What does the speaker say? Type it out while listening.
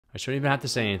I shouldn't even have to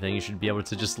say anything. You should be able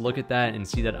to just look at that and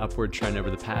see that upward trend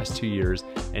over the past 2 years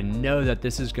and know that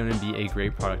this is going to be a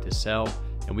great product to sell,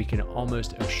 and we can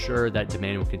almost assure that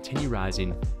demand will continue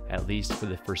rising, at least for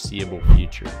the foreseeable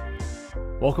future.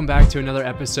 Welcome back to another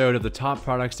episode of the top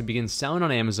products to begin selling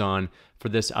on Amazon for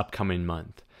this upcoming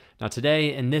month. Now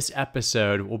today, in this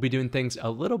episode, we'll be doing things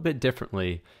a little bit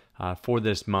differently for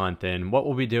this month, and what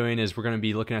we'll be doing is we're going to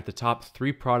be looking at the top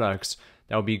 3 products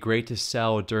that will be great to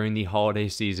sell during the holiday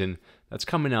season that's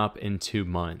coming up in 2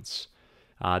 months.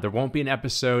 There won't be an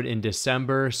episode in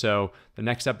December, so the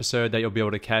next episode that you'll be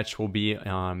able to catch will be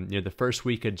near the first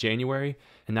week of January,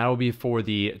 and that will be for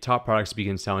the top products to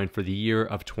begin selling for the year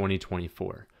of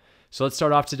 2024. So let's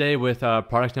start off today with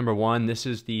product number 1. This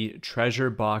is the Treasure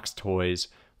Box Toys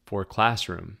for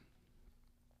Classroom.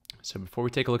 So before we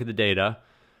take a look at the data,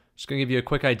 just going to give you a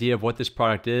quick idea of what this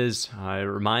product is. It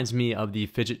reminds me of the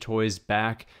fidget toys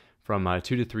back from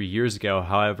 2 to 3 years ago.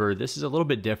 However, this is a little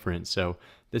bit different. So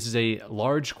this is a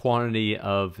large quantity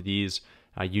of these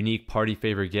unique party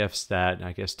favor gifts that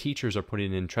I guess teachers are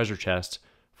putting in treasure chests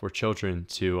for children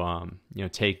to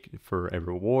take for a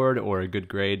reward or a good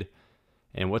grade.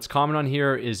 And what's common on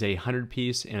here is a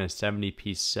 100-piece and a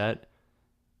 70-piece set.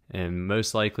 And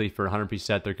most likely for a 100-piece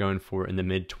set, they're going for in the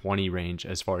mid-20 range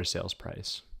as far as sales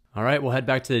price. All right, we'll head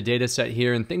back to the data set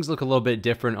here, and things look a little bit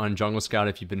different on Jungle Scout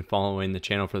if you've been following the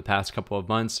channel for the past couple of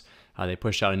months. They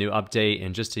pushed out a new update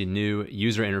and just a new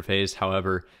user interface.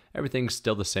 However, everything's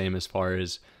still the same as far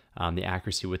as the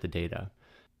accuracy with the data.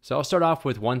 So I'll start off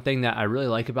with one thing that I really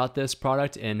like about this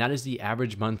product, and that is the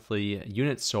average monthly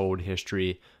units sold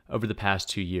history over the past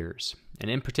 2 years.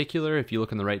 And in particular, if you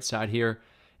look on the right side here,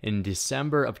 in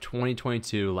December of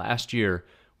 2022, last year,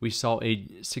 we saw a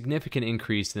significant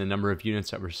increase in the number of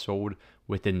units that were sold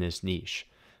within this niche.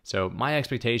 So my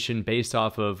expectation based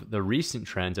off of the recent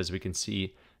trends, as we can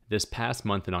see this past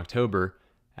month in October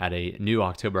at a new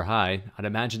October high, I'd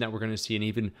imagine that we're going to see an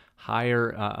even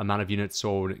higher amount of units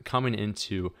sold coming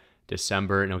into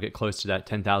December, and it'll get close to that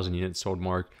 10,000 units sold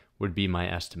mark would be my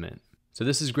estimate. So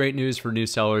this is great news for new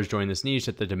sellers joining this niche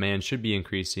that the demand should be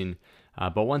increasing.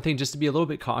 But one thing just to be a little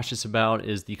bit cautious about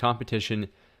is the competition.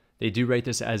 They do rate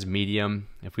this as medium.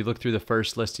 If we look through the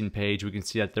first listing page, we can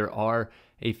see that there are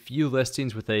a few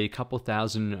listings with a couple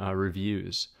thousand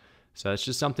reviews. So that's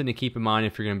just something to keep in mind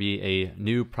if you're going to be a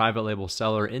new private label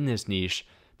seller in this niche,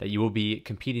 that you will be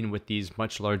competing with these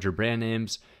much larger brand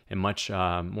names and much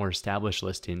more established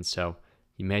listings. So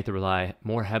you may have to rely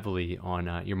more heavily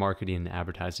on your marketing and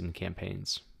advertising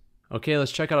campaigns. Okay,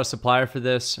 let's check out a supplier for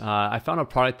this. I found a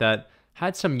product that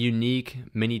had some unique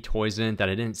mini toys in it that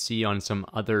I didn't see on some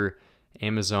other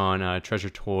Amazon treasure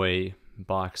toy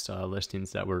box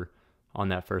listings that were on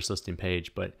that first listing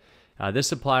page. But this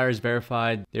supplier is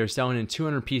verified. They're selling in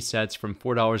 200-piece sets from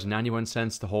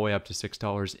 $4.91 the whole way up to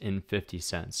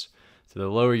 $6.50. So the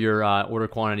lower your order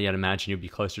quantity, I'd imagine you'd be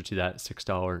closer to that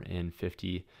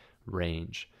 $6.50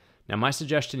 range. Now my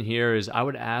suggestion here is I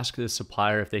would ask the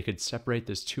supplier if they could separate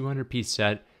this 200-piece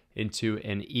set into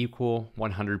an equal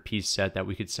 100-piece set that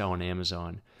we could sell on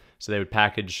Amazon. So they would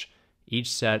package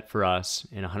each set for us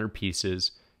in 100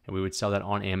 pieces, and we would sell that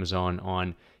on Amazon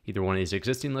on either one of these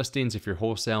existing listings if you're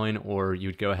wholesaling, or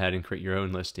you'd go ahead and create your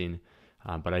own listing.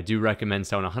 But I do recommend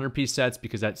selling 100-piece sets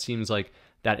because that seems like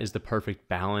that is the perfect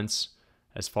balance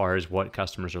as far as what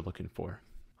customers are looking for.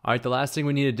 All right, the last thing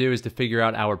we need to do is to figure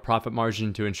out our profit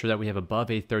margin to ensure that we have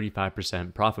above a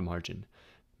 35% profit margin.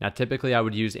 Now, typically I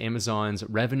would use Amazon's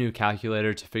revenue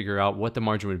calculator to figure out what the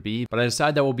margin would be, but I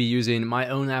decided that we'll be using my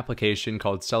own application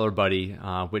called Seller Buddy,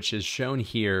 which is shown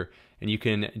here, and you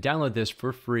can download this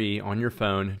for free on your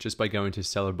phone just by going to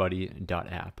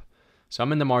sellerbuddy.app. So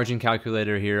I'm in the margin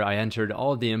calculator here. I entered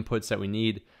all of the inputs that we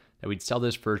need, that we'd sell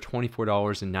this for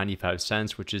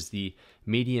 $24.95, which is the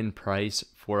median price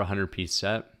for a 100-piece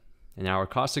set. And now our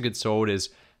cost of goods sold is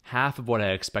half of what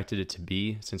I expected it to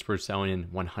be, since we're selling in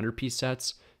 100-piece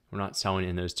sets. We're not selling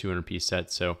in those 200-piece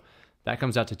sets, so that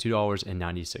comes out to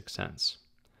 $2.96.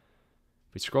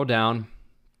 If we scroll down,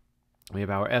 we have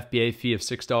our FBA fee of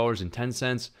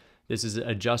 $6.10. This is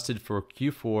adjusted for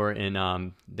Q4,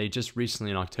 and they just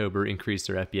recently in October increased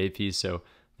their FBA fees, so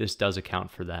this does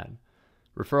account for that.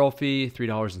 Referral fee,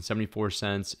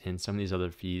 $3.74, and some of these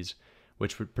other fees,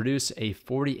 which would produce a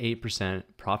 48%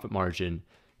 profit margin.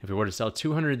 If we were to sell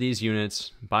 200 of these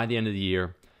units by the end of the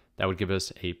year, that would give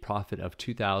us a profit of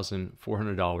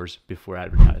 $2,400 before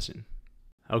advertising.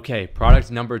 Okay,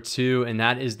 product number 2, and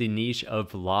that is the niche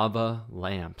of lava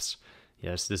lamps.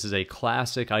 Yes, this is a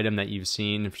classic item that you've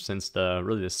seen since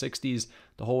really the 60s,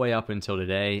 the whole way up until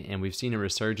today, and we've seen a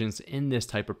resurgence in this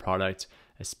type of product,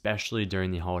 especially during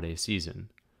the holiday season.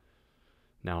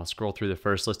 Now I'll scroll through the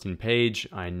first listing page.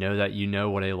 I know that you know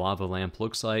what a lava lamp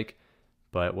looks like,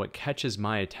 but what catches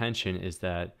my attention is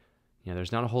that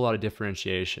there's not a whole lot of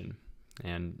differentiation,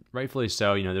 and rightfully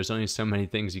so. There's only so many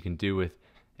things you can do with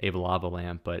a lava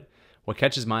lamp, but what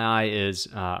catches my eye is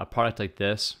a product like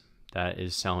this that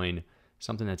is selling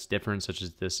something that's different, such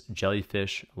as this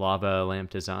jellyfish lava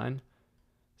lamp design.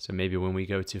 So maybe when we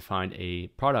go to find a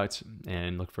product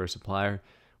and look for a supplier,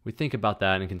 we think about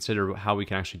that and consider how we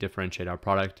can actually differentiate our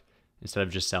product instead of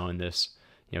just selling this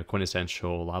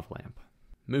quintessential lava lamp.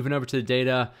 Moving over to the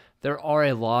data, there are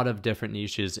a lot of different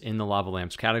niches in the lava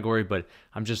lamps category, but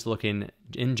I'm just looking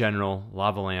in general,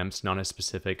 lava lamps, not a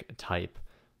specific type.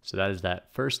 So that is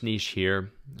that first niche here.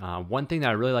 One thing that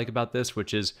I really like about this,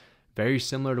 which is very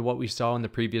similar to what we saw in the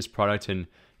previous product, and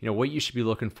what you should be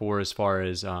looking for as far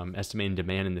as estimating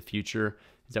demand in the future,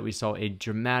 is that we saw a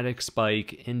dramatic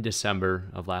spike in December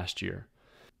of last year.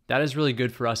 That is really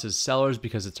good for us as sellers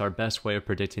because it's our best way of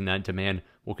predicting that demand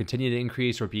will continue to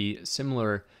increase or be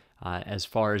similar as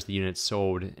far as the units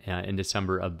sold in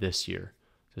December of this year.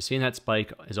 So seeing that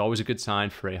spike is always a good sign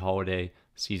for a holiday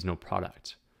seasonal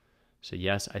product. So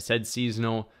yes, I said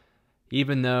seasonal.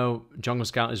 Even though Jungle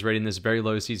Scout is rating this very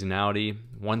low seasonality,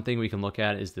 one thing we can look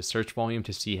at is the search volume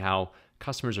to see how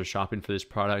customers are shopping for this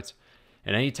product.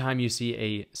 And anytime you see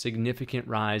a significant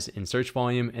rise in search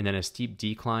volume and then a steep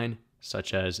decline,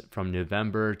 such as from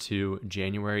November to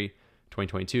January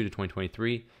 2022 to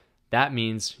 2023, that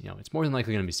means it's more than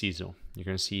likely going to be seasonal. You're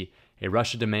going to see a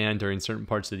rush of demand during certain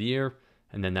parts of the year,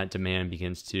 and then that demand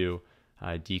begins to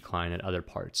decline at other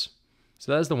parts.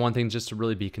 So that is the one thing just to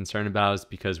really be concerned about, is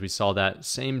because we saw that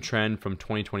same trend from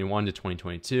 2021 to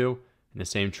 2022 and the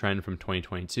same trend from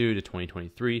 2022 to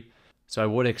 2023. So I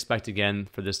would expect again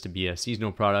for this to be a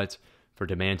seasonal product, for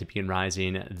demand to begin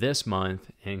rising this month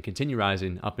and continue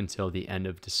rising up until the end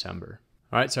of December.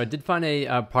 All right, so I did find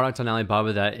a product on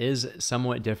Alibaba that is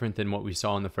somewhat different than what we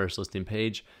saw on the first listing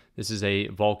page. This is a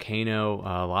volcano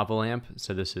lava lamp.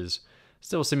 So this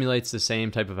still simulates the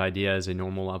same type of idea as a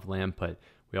normal lava lamp, but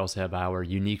we also have our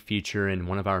unique feature and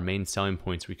one of our main selling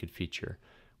points we could feature,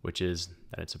 which is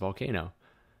that it's a volcano.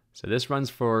 So this runs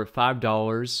for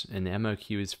 $5 and the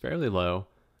MOQ is fairly low,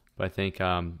 but I think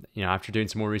after doing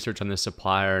some more research on this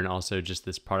supplier and also just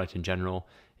this product in general,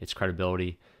 its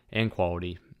credibility and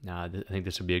quality, I think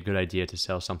this would be a good idea to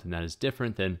sell something that is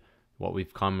different than what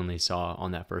we've commonly saw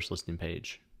on that first listing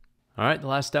page. All right, the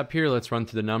last step here, let's run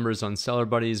through the numbers on Seller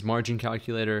Buddy's margin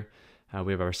calculator.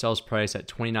 We have our sales price at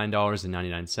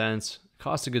 $29.99,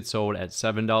 cost of goods sold at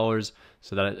 $7,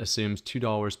 so that assumes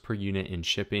 $2 per unit in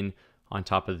shipping on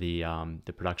top of the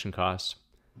production cost,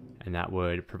 and that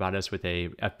would provide us with a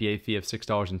FBA fee of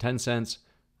 $6.10,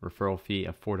 referral fee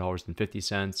of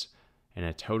 $4.50, and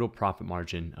a total profit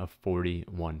margin of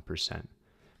 41%.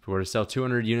 If we were to sell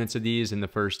 200 units of these in the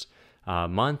first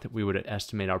month, we would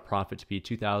estimate our profit to be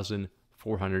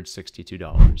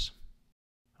 $2,462.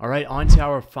 All right, on to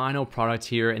our final product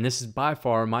here, and this is by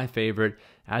far my favorite.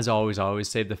 As always, I always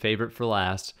save the favorite for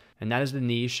last, and that is the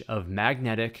niche of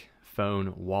magnetic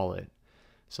phone wallet.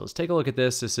 So let's take a look at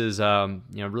this. This is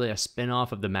really a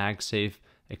spin-off of the MagSafe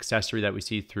accessory that we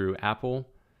see through Apple,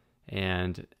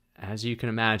 and as you can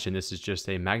imagine, this is just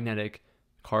a magnetic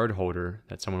card holder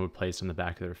that someone would place on the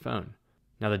back of their phone.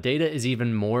 Now the data is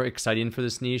even more exciting for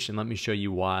this niche, and let me show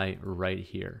you why right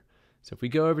here. So if we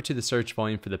go over to the search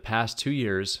volume for the past 2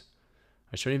 years,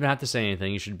 I shouldn't even have to say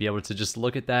anything. You should be able to just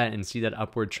look at that and see that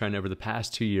upward trend over the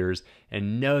past 2 years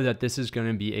and know that this is going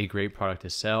to be a great product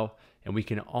to sell, and we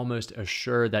can almost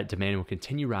assure that demand will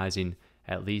continue rising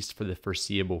at least for the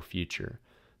foreseeable future.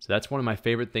 So that's one of my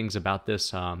favorite things about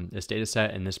this data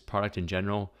set and this product in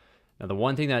general. Now the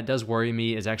one thing that does worry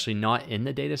me is actually not in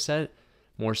the data set,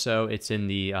 more so it's in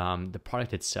the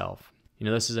product itself.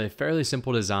 This is a fairly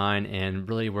simple design, and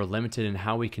really we're limited in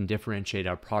how we can differentiate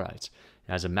our product.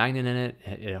 It has a magnet in it,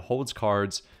 it holds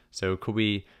cards, so could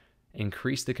we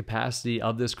increase the capacity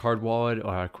of this card wallet,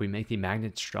 or could we make the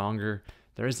magnet stronger?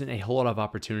 There isn't a whole lot of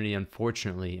opportunity,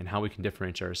 unfortunately, in how we can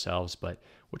differentiate ourselves, but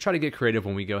we'll try to get creative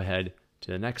when we go ahead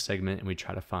to the next segment and we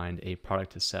try to find a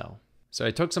product to sell. So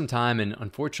I took some time, and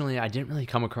unfortunately I didn't really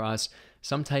come across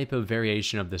some type of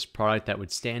variation of this product that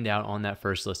would stand out on that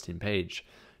first listing page.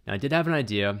 Now I did have an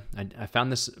idea. I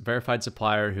found this verified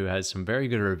supplier who has some very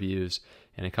good reviews,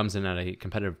 and it comes in at a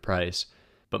competitive price.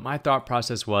 But my thought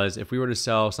process was, if we were to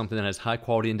sell something that has high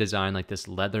quality in design like this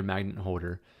leather magnet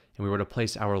holder, and we were to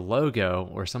place our logo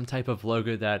or some type of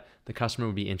logo that the customer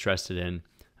would be interested in,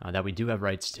 that we do have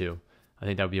rights to, I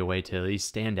think that would be a way to at least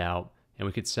stand out, and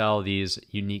we could sell these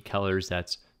unique colors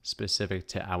that's specific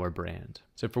to our brand.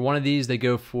 So for one of these, they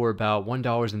go for about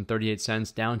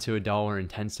 $1.38 down to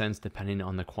 $1.10 depending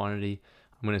on the quantity.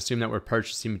 I'm going to assume that we're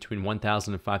purchasing between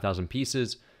 1,000 and 5,000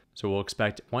 pieces. So we'll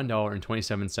expect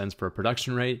 $1.27 for a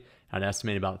production rate. I'd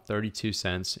estimate about 32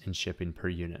 cents in shipping per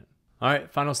unit. All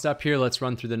right, final step here. Let's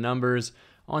run through the numbers.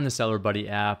 On the Seller Buddy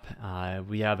app,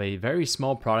 we have a very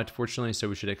small product, fortunately, so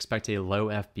we should expect a low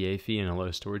FBA fee and a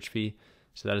low storage fee.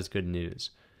 So that is good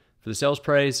news. For the sales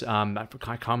price,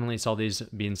 I commonly saw these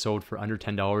being sold for under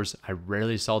 $10. I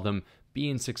rarely saw them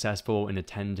being successful in a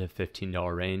 $10 to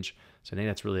 $15 range. So I think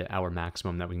that's really our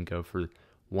maximum that we can go for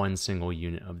one single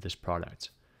unit of this product.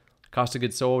 Cost of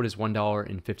goods sold is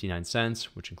 $1.59,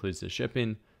 which includes the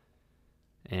shipping.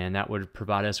 And that would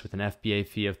provide us with an FBA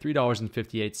fee of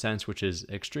 $3.58, which is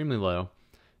extremely low,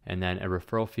 and then a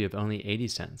referral fee of only 80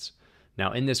 cents.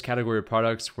 Now, in this category of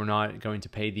products, we're not going to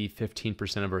pay the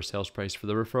 15% of our sales price for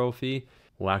the referral fee.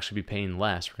 We'll actually be paying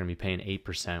less. We're going to be paying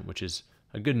 8%, which is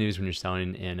a good news when you're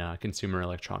selling in consumer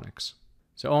electronics.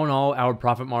 So all in all, our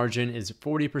profit margin is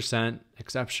 40%,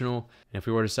 exceptional. And if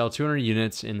we were to sell 200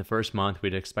 units in the first month,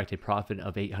 we'd expect a profit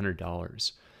of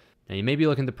 $800. Now, you may be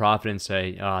looking at the profit and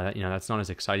say, that's not as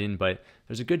exciting, but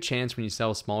there's a good chance when you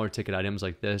sell smaller ticket items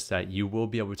like this that you will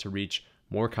be able to reach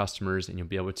more customers and you'll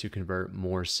be able to convert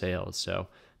more sales. So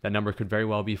that number could very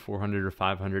well be 400 or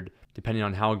 500, depending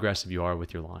on how aggressive you are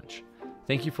with your launch.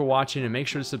 Thank you for watching, and make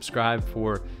sure to subscribe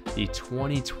for the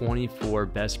 2024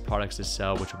 best products to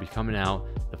sell, which will be coming out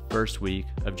the first week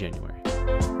of January.